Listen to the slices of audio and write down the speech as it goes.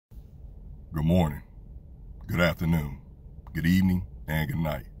Good morning, good afternoon, good evening, and good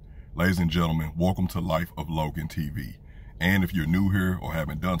night. Ladies and gentlemen, welcome to Life of Logan TV. And if you're new here or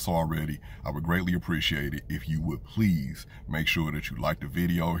haven't done so already, I would greatly appreciate it if you would please make sure that you like the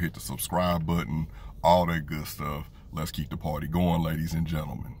video, hit the subscribe button, all that good stuff. Let's keep the party going, ladies and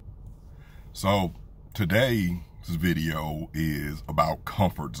gentlemen. So today's video is about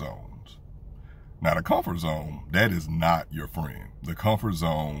comfort zones. Now, the comfort zone, that is not your friend. The comfort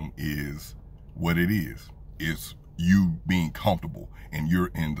zone is what it is. It's you being comfortable, and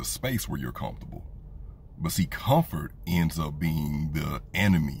you're in the space where you're comfortable. But see, comfort ends up being the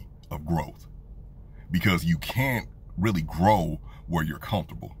enemy of growth, because you can't really grow where you're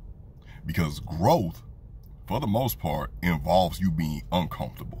comfortable, because growth, for the most part, involves you being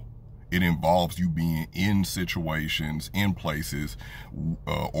uncomfortable. It involves you being in situations, in places,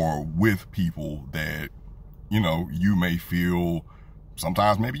 or with people that, you may feel,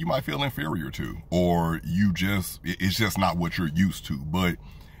 sometimes maybe you might feel inferior to, or it's just not what you're used to. But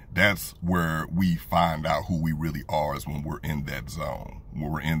that's where we find out who we really are, is when we're in that zone,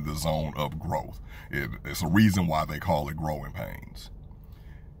 when we're in the zone of growth. It's a reason why they call it growing pains.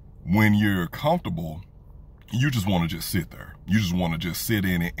 When you're comfortable, you just want to just sit there. You just want to just sit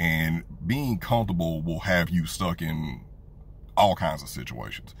in it, and being comfortable will have you stuck in all kinds of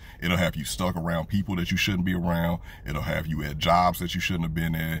situations. It'll have you stuck around people that you shouldn't be around. It'll have you at jobs that you shouldn't have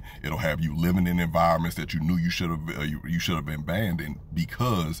been at. It'll have you living in environments that you knew you should have abandoned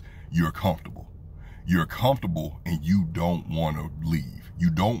because you're comfortable. You're comfortable, and you don't want to leave.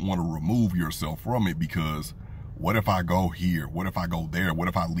 You don't want to remove yourself from it, because what if I go here? What if I go there? What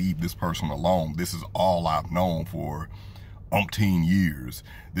if I leave this person alone? This is all I've known for umpteen years.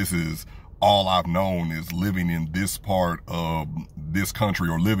 This is all I've known, is living in this part of this country,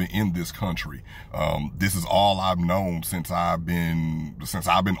 or living in this country. This is all I've known since I've been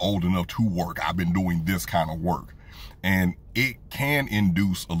old enough to work. I've been doing this kind of work. And it can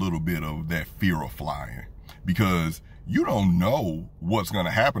induce a little bit of that fear of flying, because you don't know what's going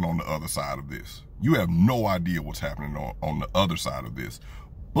to happen on the other side of this. You have no idea what's happening on the other side of this.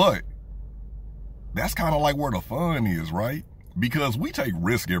 But that's kind of like where the fun is, right? Because we take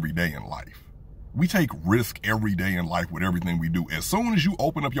risk every day in life. We take risk every day in life with everything we do. As soon as you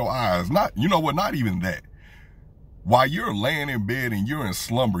open up your eyes, not even that. While you're laying in bed and you're in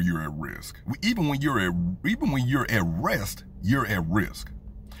slumber, you're at risk. Even when you're at rest, you're at risk.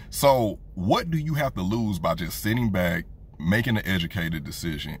 So what do you have to lose by just sitting back, making an educated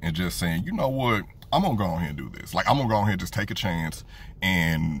decision, and just saying, you know what, I'm going to go ahead and do this. Like, I'm going to go ahead and just take a chance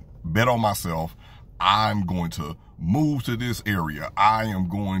and bet on myself. I'm going to move to this area. I'm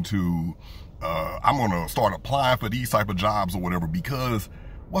going to start applying for these type of jobs or whatever, because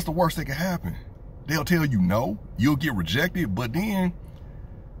what's the worst that can happen? They'll tell you no, you'll get rejected. But then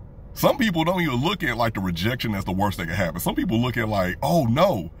some people don't even look at like the rejection as the worst that can happen. Some people look at like, oh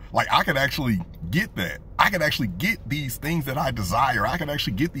no, like I could actually get that. I could actually get these things that I desire. I could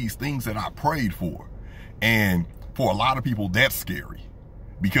actually get these things that I prayed for. And for a lot of people, that's scary,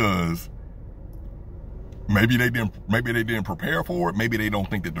 because maybe they didn't prepare for it. Maybe they don't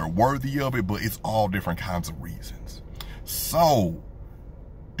think that they're worthy of it, but it's all different kinds of reasons. So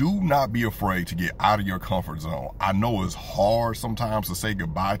do not be afraid to get out of your comfort zone. I know it's hard sometimes to say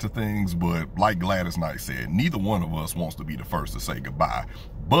goodbye to things, but like Gladys Knight said, neither one of us wants to be the first to say goodbye.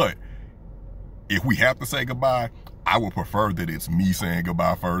 But if we have to say goodbye, I would prefer that it's me saying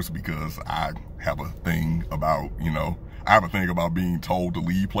goodbye first, because I have a thing about, being told to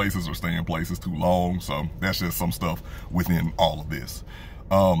leave places or stay in places too long. So that's just some stuff within all of this.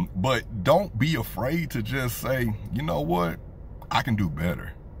 But don't be afraid to just say, you know what, I can do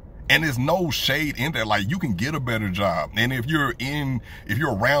better. And there's no shade in that. Like, you can get a better job. And if you're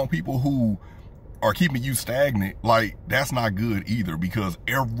around people who are keeping you stagnant, like, that's not good either, because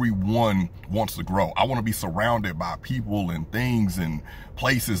everyone wants to grow. I want to be surrounded by people and things and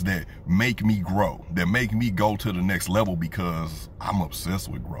places that make me grow, that make me go to the next level, because I'm obsessed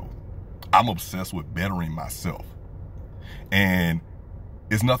with growth. I'm obsessed with bettering myself. And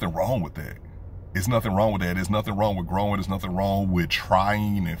there's nothing wrong with that. There's nothing wrong with that. There's nothing wrong with growing. There's nothing wrong with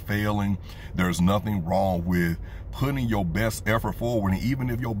trying and failing. There's nothing wrong with putting your best effort forward. And even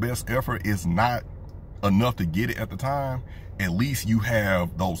if your best effort is not enough to get it at the time, at least you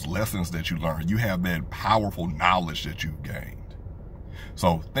have those lessons that you learned. You have that powerful knowledge that you've gained.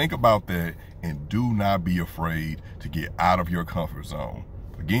 So think about that, and do not be afraid to get out of your comfort zone.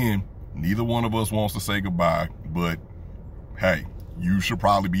 Again, neither one of us wants to say goodbye, but hey, you should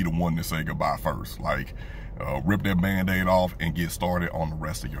probably be the one to say goodbye first. Like, rip that Band-Aid off and get started on the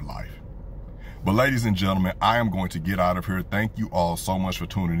rest of your life. But ladies and gentlemen, I am going to get out of here. Thank you all so much for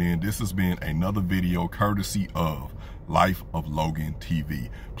tuning in. This has been another video courtesy of Life of Logan TV.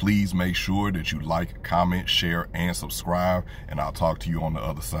 Please make sure that you like, comment, share, and subscribe, and I'll talk to you on the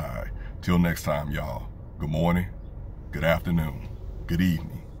other side. Till next time, y'all. Good morning, good afternoon, good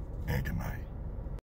evening, and good night.